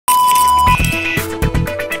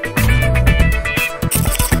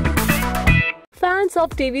of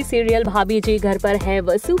TV serial Bhabhiji Ghar Par Hain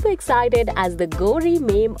were super excited as the gory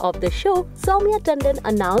meme of the show, Saumya Tandon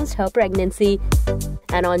announced her pregnancy.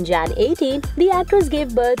 And on Jan 18, the actress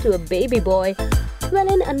gave birth to a baby boy.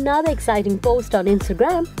 Well, in another exciting post on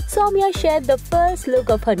Instagram, Saumya shared the first look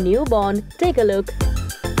of her newborn. Take a look.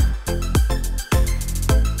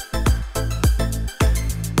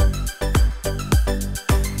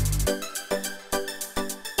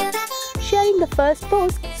 Sharing the first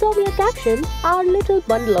post, Saumya captioned, "Our little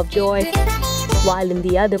bundle of joy." While in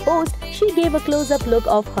the other post, she gave a close-up look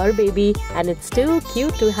of her baby, and it's too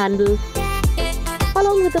cute to handle.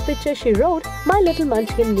 Along with the picture, she wrote, "My little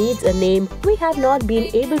munchkin needs a name. We have not been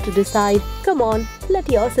able to decide. Come on, let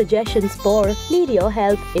your suggestions pour. Need your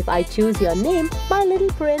help. If I choose your name, my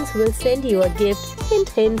little prince will send you a gift.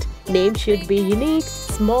 Hint, hint. Name should be unique,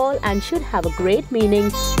 small, and should have a great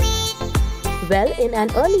meaning." Well, in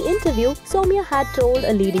an early interview, Saumya had told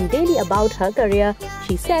a leading daily about her career.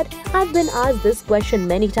 She said, "I've been asked this question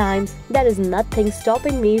many times. There is nothing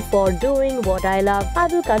stopping me for doing what I love. I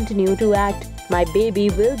will continue to act. My baby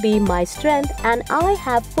will be my strength, and I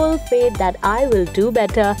have full faith that I will do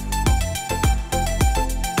better."